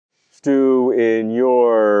Stu, in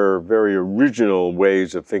your very original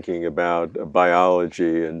ways of thinking about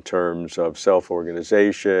biology in terms of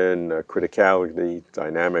self-organization, criticality,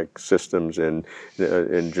 dynamic systems in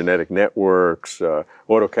genetic networks,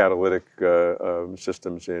 autocatalytic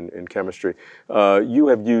systems in chemistry, you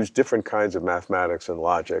have used different kinds of mathematics and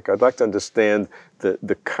logic. I'd like to understand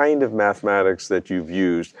the kind of mathematics that you've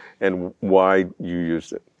used and why you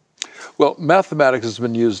used it. Well, mathematics has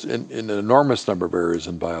been used in an enormous number of areas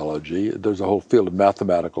in biology. There's a whole field of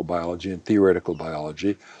mathematical biology and theoretical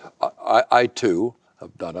biology. I too,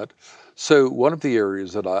 have done it. So one of the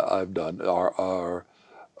areas that I've done are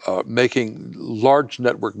making large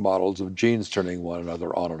network models of genes turning one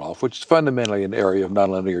another on and off, which is fundamentally an area of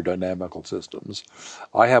nonlinear dynamical systems.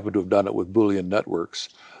 I happen to have done it with Boolean networks,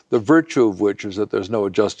 the virtue of which is that there's no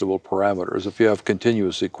adjustable parameters. If you have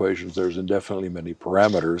continuous equations, there's indefinitely many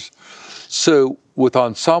parameters. So with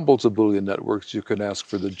ensembles of Boolean networks, you can ask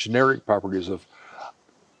for the generic properties of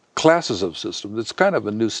classes of systems. It's kind of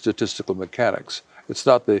a new statistical mechanics. It's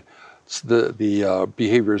not the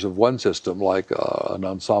behaviors of one system, like an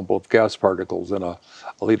ensemble of gas particles in a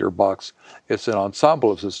liter box. It's an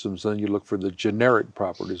ensemble of systems, and you look for the generic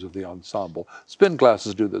properties of the ensemble. Spin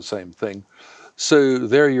glasses do the same thing. So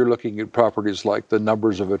there you're looking at properties like the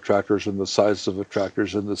numbers of attractors and the size of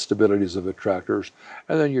attractors and the stabilities of attractors,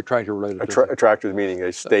 and then you're trying to relate it to attractors meaning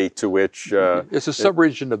a state to which... it's a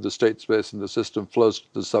subregion of the state space, and the system flows to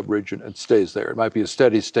the subregion and stays there. It might be a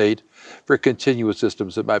steady state. For continuous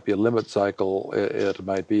systems, it might be a limit cycle. It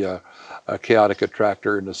might be a chaotic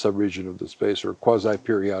attractor in the subregion of the space, or a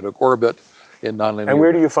quasi-periodic orbit in nonlinear... And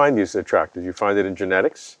where do you find these attractors? You find it in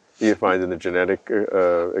genetics? Do you find in the genetic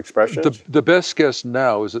expressions? The best guess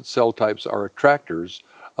now is that cell types are attractors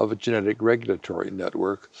of a genetic regulatory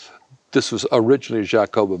network. This was originally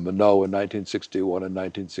Jacob and Monod in 1961 and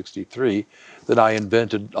 1963. Then I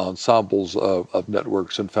invented ensembles of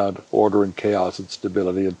networks and found order and chaos and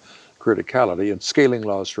stability and criticality and scaling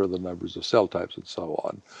laws for the numbers of cell types and so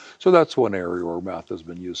on. So that's one area where math has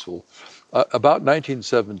been useful. About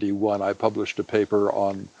 1971, I published a paper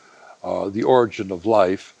on the origin of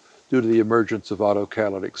life due to the emergence of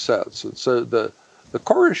autocatalytic sets. And so the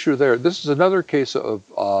core issue there, this is another case of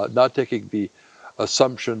not taking the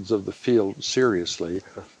assumptions of the field seriously.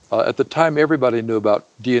 At the time, everybody knew about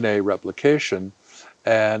DNA replication,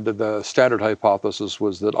 and the standard hypothesis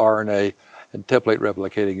was that RNA and template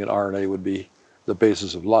replicating in RNA would be the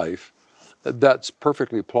basis of life. That's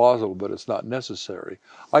perfectly plausible, but it's not necessary.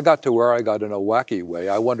 I got to where I got in a wacky way.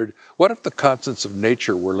 I wondered, what if the constants of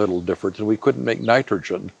nature were a little different and we couldn't make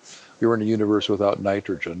nitrogen? We were in a universe without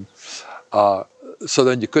nitrogen. So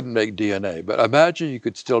then you couldn't make DNA. But imagine you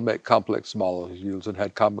could still make complex molecules and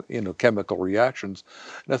had chemical reactions.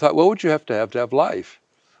 And I thought, what would you have to have life?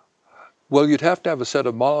 Well, you'd have to have a set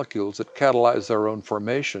of molecules that catalyze their own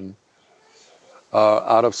formation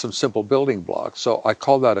out of some simple building blocks. So I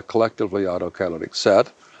call that a collectively autocatalytic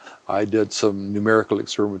set. I did some numerical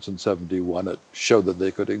experiments in 71 that showed that they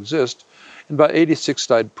could exist. In about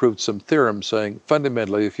 86, I'd proved some theorems saying,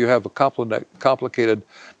 fundamentally, if you have a complicated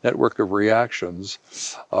network of reactions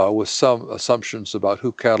with some assumptions about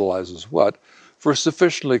who catalyzes what, for a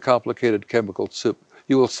sufficiently complicated chemical soup,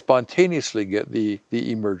 you will spontaneously get the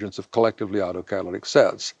emergence of collectively autocatalytic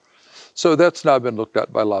sets. So that's now been looked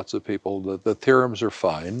at by lots of people. The theorems are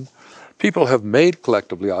fine. People have made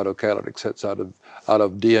collectively autocatalytic sets out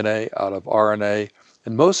of DNA, out of RNA,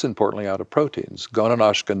 and most importantly, out of proteins. Gonan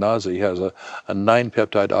Ashkenazi has a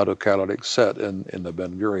 9-peptide autocatalytic set in the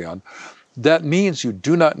Ben Gurion. That means you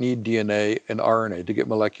do not need DNA and RNA to get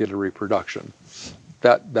molecular reproduction.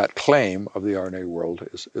 That claim of the RNA world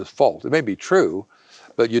is false. It may be true,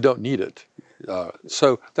 but you don't need it.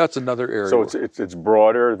 So that's another area. So it's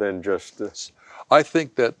broader than just this. I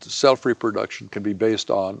think that self-reproduction can be based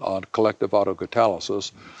on collective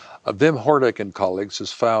autocatalysis. Wim Hordik and colleagues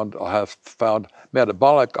have found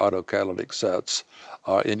metabolic autocatalytic sets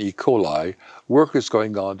in E. coli. Work is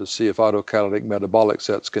going on to see if autocatalytic metabolic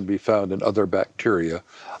sets can be found in other bacteria.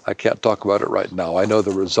 I can't talk about it right now. I know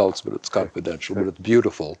the results, but it's confidential, but it's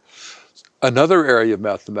beautiful. Another area of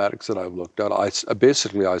mathematics that I've looked at, I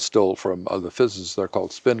stole from the physicists. They're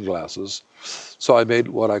called spin glasses. So I made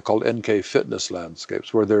what I called NK fitness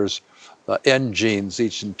landscapes, where there's N genes,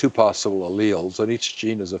 each in 2 possible alleles, and each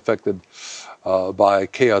gene is affected by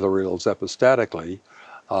K other alleles epistatically.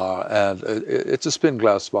 And it's a spin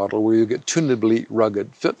glass model where you get tunably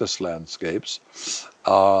rugged fitness landscapes.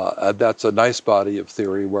 And that's a nice body of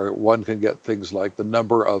theory where one can get things like the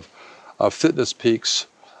number of fitness peaks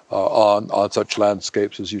on such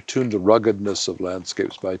landscapes as you tune the ruggedness of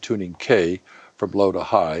landscapes by tuning K from low to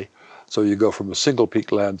high. So you go from a single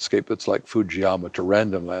peak landscape that's like Fujiyama to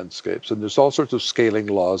random landscapes. And there's all sorts of scaling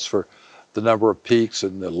laws for the number of peaks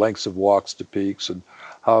and the lengths of walks to peaks and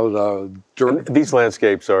how and these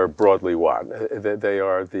landscapes are broadly what? They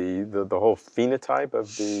are the whole phenotype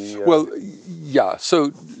of the... Well, yeah.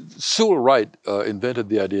 So Sewell Wright invented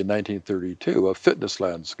the idea in 1932 of fitness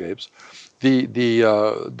landscapes.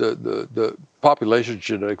 The population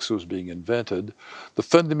genetics was being invented. The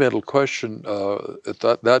fundamental question at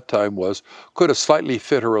that time was, could a slightly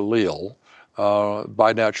fitter allele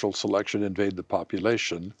by natural selection invade the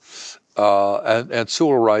population? And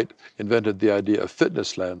Sewell Wright invented the idea of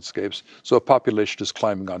fitness landscapes. So a population is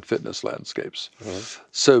climbing on fitness landscapes. Mm-hmm.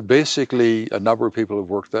 So basically, a number of people have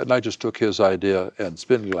worked that, and I just took his idea and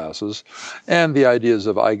spin glasses, and the ideas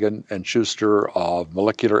of Eigen and Schuster of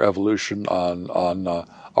molecular evolution on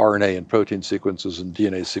RNA and protein sequences and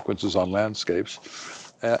DNA sequences on landscapes,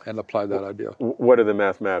 and applied that idea. What are the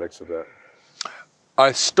mathematics of that?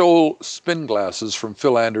 I stole spin glasses from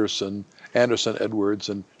Phil Anderson, Edwards,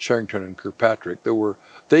 and Sherrington and Kirkpatrick.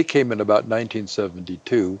 They came in about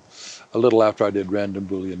 1972, a little after I did random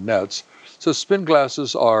Boolean nets. So spin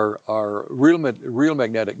glasses are real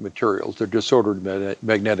magnetic materials. They're disordered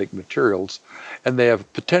magnetic materials, and they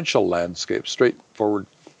have potential landscapes, straightforward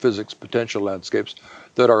physics potential landscapes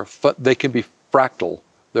they can be fractal.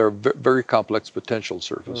 They're very complex potential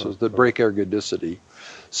surfaces that break ergodicity.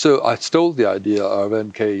 So I stole the idea of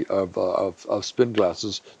of spin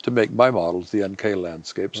glasses to make my models, the NK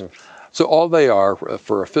landscapes. So all they are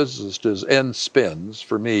for a physicist is n spins.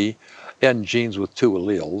 For me, n genes with 2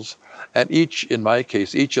 alleles, and in my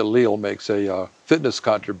case, each allele makes a fitness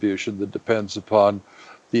contribution that depends upon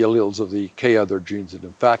the alleles of the k other genes that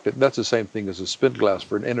infect it. And that's the same thing as a spin glass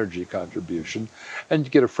for an energy contribution, and you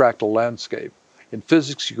get a fractal landscape. In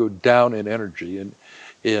physics, you go down in energy, and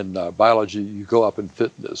in biology, you go up in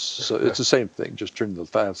fitness. So it's the same thing, just turn the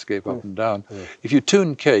landscape up and down. If you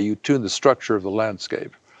tune K, you tune the structure of the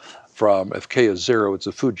landscape. If K is 0, it's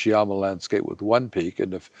a Fujiyama landscape with 1 peak,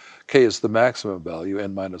 and if K is the maximum value,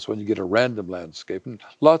 n-1, you get a random landscape. And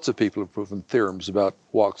lots of people have proven theorems about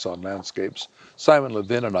walks on landscapes. Simon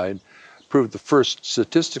Levin and I proved the first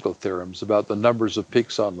statistical theorems about the numbers of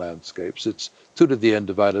peaks on landscapes. It's 2 to the n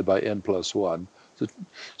divided by n plus 1.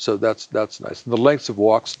 So that's nice. And the lengths of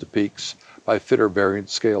walks to peaks by fitter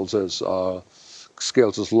variance scales as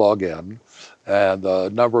log n, and the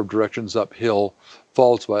number of directions uphill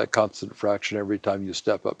falls by a constant fraction every time you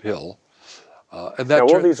step uphill. And that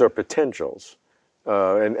now all these are potentials,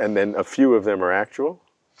 and then a few of them are actual.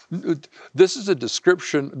 This is a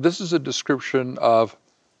description. This is a description of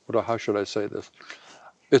how should I say this?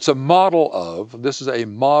 It's a model of. This is a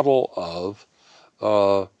model of.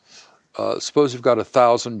 Suppose you've got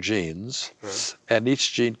 1,000 genes, right, and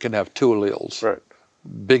each gene can have 2 alleles, right,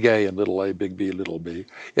 big A and little a, big B, little b.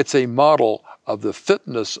 It's a model of the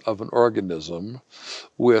fitness of an organism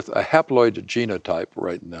with a haploid genotype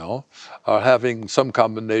right now, having some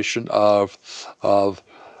combination of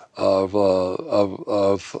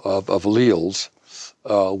alleles,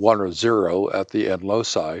 1 or 0 at the end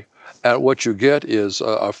loci. And what you get is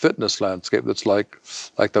a fitness landscape that's like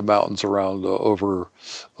the mountains around over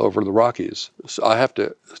the Rockies. So I have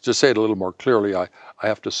to say it a little more clearly. I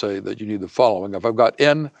have to say that you need the following: if I've got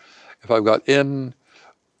n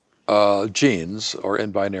genes or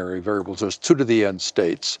n binary variables, there's 2 to the n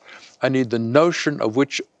states. I need the notion of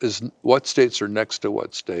what states are next to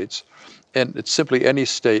what states, and it's simply any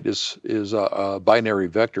state is a binary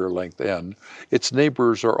vector length n. Its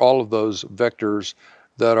neighbors are all of those vectors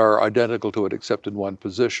that are identical to it except in one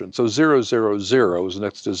position. So 0, 0, 0 is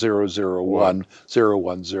next to 0, 0, 1, 0,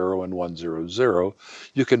 1, 0, and 1, 0, 0.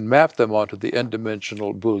 You can map them onto the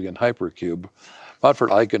n-dimensional Boolean hypercube. Not for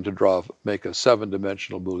Eigen to make a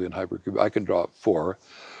 7-dimensional Boolean hypercube. I can draw 4.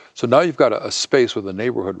 So now you've got a space with a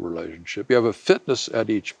neighborhood relationship. You have a fitness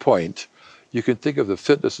at each point. You can think of the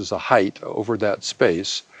fitness as a height over that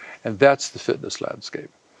space, and that's the fitness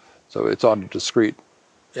landscape. So it's on a discrete,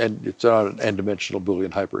 and it's on an n-dimensional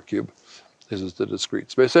Boolean hypercube. This is the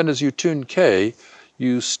discrete space. And as you tune K,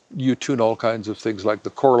 you tune all kinds of things like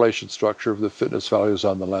the correlation structure of the fitness values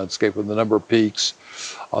on the landscape and the number of peaks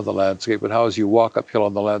on the landscape, and how as you walk uphill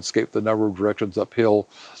on the landscape, the number of directions uphill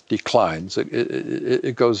declines.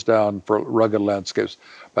 It goes down for rugged landscapes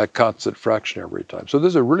by a constant fraction every time. So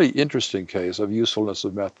this is a really interesting case of usefulness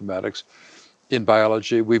of mathematics in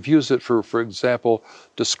biology. We've used it for example,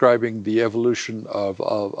 describing the evolution of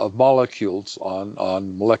molecules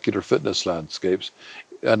on molecular fitness landscapes,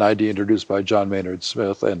 an idea introduced by John Maynard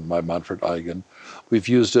Smith and by Manfred Eigen. We've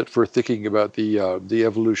used it for thinking about the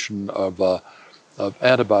evolution of of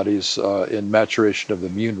antibodies in maturation of the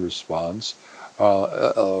immune response.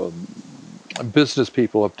 Business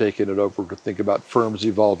people have taken it over to think about firms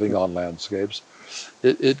evolving on landscapes.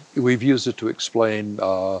 We've used it to explain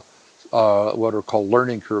what are called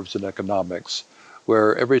learning curves in economics,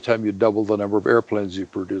 where every time you double the number of airplanes you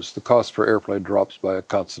produce, the cost per airplane drops by a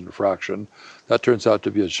constant fraction. That turns out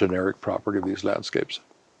to be a generic property of these landscapes.